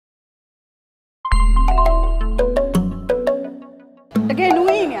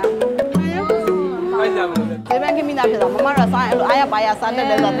သားဖြစ်တော့မမတော့စားအဲ့လိုအားရပါရစားတက်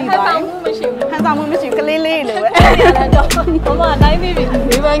တယ်ဆိုပြီးသွားတယ်ဟန်ဆောင်မှုမရှိကလေးလေးလိုပဲအဲ့ဒါတော့မမတိုင်းပြီးပြီ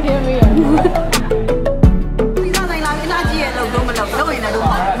၄ဘန်းခင်းပြီးရပြီးသားနိုင်လာပြီလားကြည့်ရလို့လုံးမလုံးလုံးရင်လည်းလုံး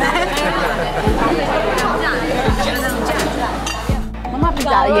ပါမမပြီး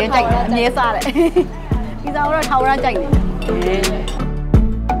သားအရင်ကြိုက်တယ်အမြဲစားတယ်ပြီးသားတော့ထောင်ရကြိုက်တယ်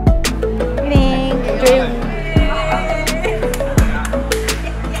ဒီကျွေး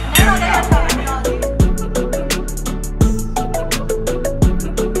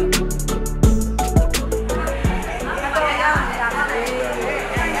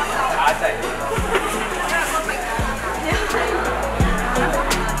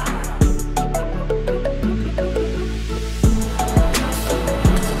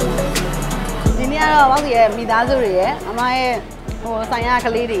တော့ဘောက်စီရဲ့မိသားစုတွေရဲ့အမရဲ့ဟိုဆိုင်ရက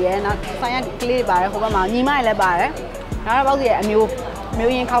လေးတွေရဲ့နောက်ဆိုင်ရကလေးတွေပါတယ်ဟိုဘက်မှာညီမတွေလည်းပါတယ်ဒါတော့ဘောက်စီရဲ့အမျိုး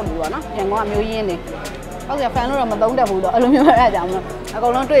ရင်းခောက်တွေပေါ့နော်ရန်ကုန်ကအမျိုးရင်းတွေဘောက်စီကဖန်လို့တော့မသုံးတတ်ဘူးတော့အဲ့လိုမျိုးရကြအောင်လို့အကု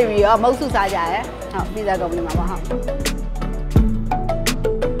န်လုံးတွေ့ပြီးတော့မုတ်စုစားကြရဲဟုတ်ပီဇာကုမ္ပဏီမှာပေါ့ဟုတ်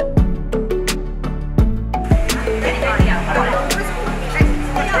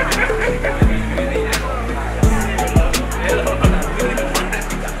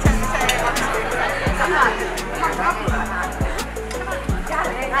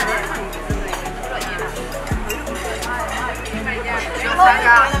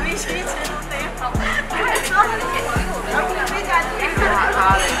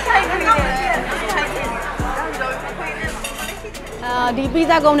ဒီပီ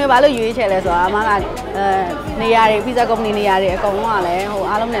ဇာကုမ္ပဏီဘာလို့ရွေးချယ်လဲဆိုတော့အမကနေရာတွေပီဇာကုမ္ပဏီနေရာတွေအကုန်လုံးကလည်းဟို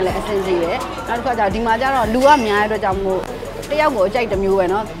အားလုံးနဲ့လည်းအဆင်ပြေတယ်နောက်တစ်ခါကျတော့ဒီမှာကျတော့လူကများတဲ့အတွက်ကြောင့်မို့တယောက်ကိုအကြိုက်တစ်မျိုးပဲ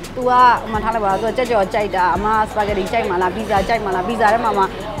เนาะသူကမှထားလိုက်ပါတော့သူကကြက်ကြော်ကြိုက်တာအမစပါဂက်တီကြိုက်မှလားပီဇာကြိုက်မှလားပီဇာထဲမှာ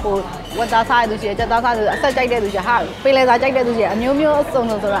ဟိုဝတ်သားစားရသူရှိတယ်ကြက်သားစားသူအဆက်ကြိုက်တဲ့သူရှိဟာပင်လယ်စာကြိုက်တဲ့သူရှိအမျိုးမျိုးအစုံ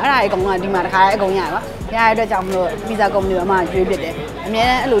ဆိုတော့အဲ့ဒါအကုန်လုံးကဒီမှာတစ်ခါအကုန်ရပါရတဲ့အတွက်ကြောင့်မလို့ပီဇာကုမ္ပဏီကအမရွေးဖြစ်တယ်အများ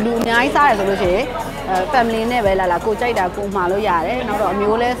နဲ့အဲ့လိုလူအများကြီးစားရဆိုလို့ရှိရင်family နဲ့ပဲလာကိုကြိုက်တာကိုမှာလို့ရတယ်နောက်တော့အ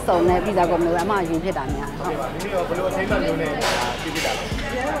မျိုးလဲစုံတဲ့ပီဇာကုမ္ပဏီကအမရွေးဖြစ်တာများဟုတ်ပါဒီနေ့ဘယ်လိုအထိမ်းအမှတ်မျိုးနဲ့ပြည်ဖြစ်တာလဲ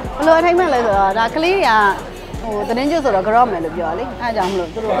ဘယ်လိုအထိမ်းအမှတ်လဲဆိုတော့ဒါကလေးတွေကဟိုတရင်ကျွတ်ဆိုတော့ကြော့မယ်လို့ပြောလေအဲ့ဒါကြောင့်မလို့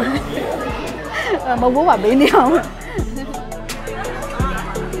သူတို့မဟုတ်ဘူးပါဘေးနေအောင်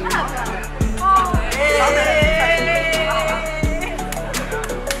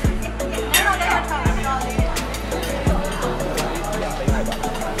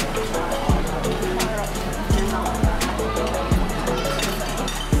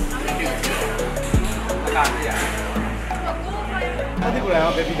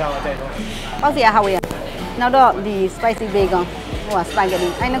ပေါက်စီရဟာဝေးနောက်တော့ဒီ spicy bacon ဟိုက spaghetti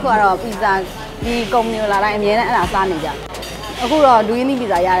အဲ့နှစ်ခုကတော့ pizza ဒီကုမ္ပဏီလာတိုင်းအများနဲ့အဲ့ဒါစားနေကြအခုတော့ဒူးရင်းနီး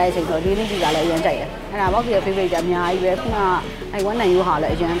pizza ရတဲ့အချိန်ဆိုဒူးရင်းနီး pizza လည်းအရင်ကြိုက်တယ်အဲ့ဒါပေါက်စီရ favorite ကြအများကြီးပဲခုနအဲ့ဝမ်းနံရိုးဟာလ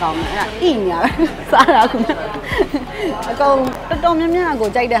ည်းအရင်ကောင်းတယ်အဲ့ဒါအိညာပဲစားတာခုနအကုန်တော်တော်များများကို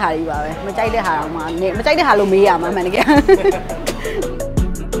ကြိုက်တဲ့ဟာကြီးပါပဲမကြိုက်တဲ့ဟာတော့မှမကြိုက်တဲ့ဟာလို့မေးရမှာမှန်တကယ်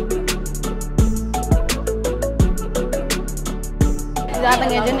ဒါတ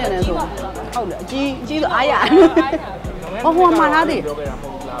ငယ်ချင်းနေတယ်ဆိုဟုတ်တယ်အကြီးဆိုအားရဟိုမှာထားသေး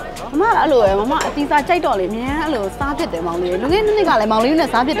မမအဲ့လိုပဲမမအတီးစားကြိုက်တော့လေအများအဲ့လိုစားဖြစ်တယ်မောင်လေးလူငယ်နှစ်ကလည်းမောင်လေးနဲ့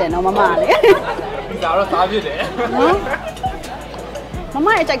စားဖြစ်တယ်နော်မမလေဒီစားတော့စားဖြစ်တယ်မမ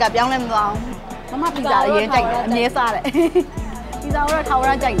ရဲ့ကြိုက်ကပြောင်းလဲမသွားဘူးမမပီဇာအရင်ကြိုက်တယ်အမြဲစားတယ်ပီဇာကတော့ထောင်ရ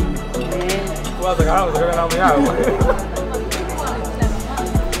ကြိုက်တယ်ကိုကစကားတော့မရဘူး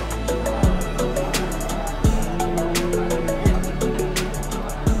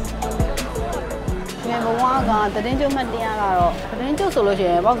ကတရင်ကျွတ်မှတ်တရားကတော့တရင်ကျွတ်ဆိုလို့ရှိ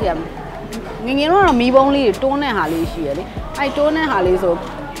ရင်ပေါက်စီကငငယ်တော့မီးပုံးလေးတွန်းတဲ့ဟာလေးရှိရလေအဲ့တွန်းတဲ့ဟာလေးဆို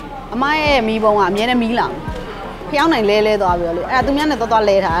အမရဲ့မီးပုံးကအမြဲတမ်းမီးလာဖျောင်းနိုင်လဲသွားပြီးတော့လေအဲ့ဒါသူများနဲ့သွား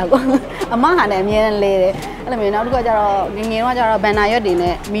လဲထားအမဟာနဲ့အမြဲတမ်းလဲတယ်အဲ့လိုမျိုးနောက်တစ်ခါကျတော့ငငယ်တော့ကျတော့ဘန်နာရွက်တွေ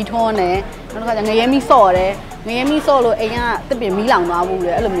နဲ့မီးထွန်းတယ်နောက်တစ်ခါကျငရဲမီးစော့တယ်ငရဲမီးစော့လို့အိမ်ကတစ်ပင်မီးလောင်သွားဘူး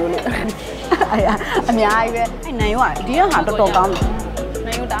လေအဲ့လိုမျိုးလို့အဲ့အများကြီးပဲအဲ့နိုင်ရွက်ဒီကဟာတော်တော်ကောင်းတယ်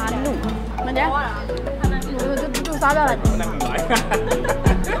နိုင်ရွက်ဒါနုမကြစားပြလိုက်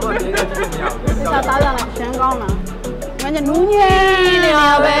စားပြလိုက်ရှမ်းကောင်းလားမင်းကနူးညံ့နေတာ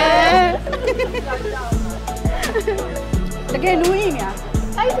ပဲတကယ်နူးညံ့နေတာ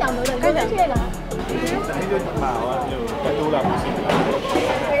တိုက်ကြံလို့တိုက်ကြံချက်လားအဲ့ဒီမှာဟောတိုးလာမရှိဘူး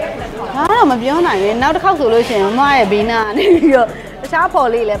ဟာတော့မပြောနိုင်ဘူးနောက်တစ်ခေါက်ဆိုလို့ရှိရင်မမရဲ့ဘေးနာနေပြီးတော့တခြားဖော်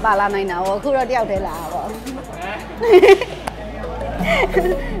လေးလည်းပါလာနိုင်တာပေါ့အခုတော့တယောက်တည်းလာတာပေါ့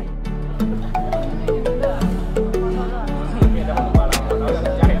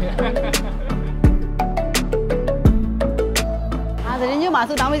မှာ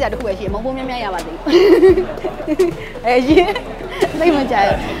ဆူတောင်းပေးကြတခုပဲရှိရင်မုံဖုံးများများရပါသေးဘူးအဲ သိမကြ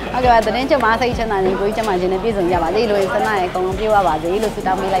ဟုတ်ကဲ့ပါသတင်းချက်မှာစိတ်ချမ်းသာနေကိုကြီးချက်မှချင်းနဲ့ပြည့်စုံကြပါစေလို့ဆန္ဒရဲ့အကုန်လုံးပြေဝပါစေလို့ဆု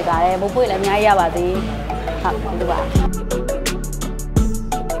တောင်းပေးလိုက်ပါတယ်ဘိုးဘွေလည်းအများကြီးရပါစေဟုတ်ဒီလိုပါ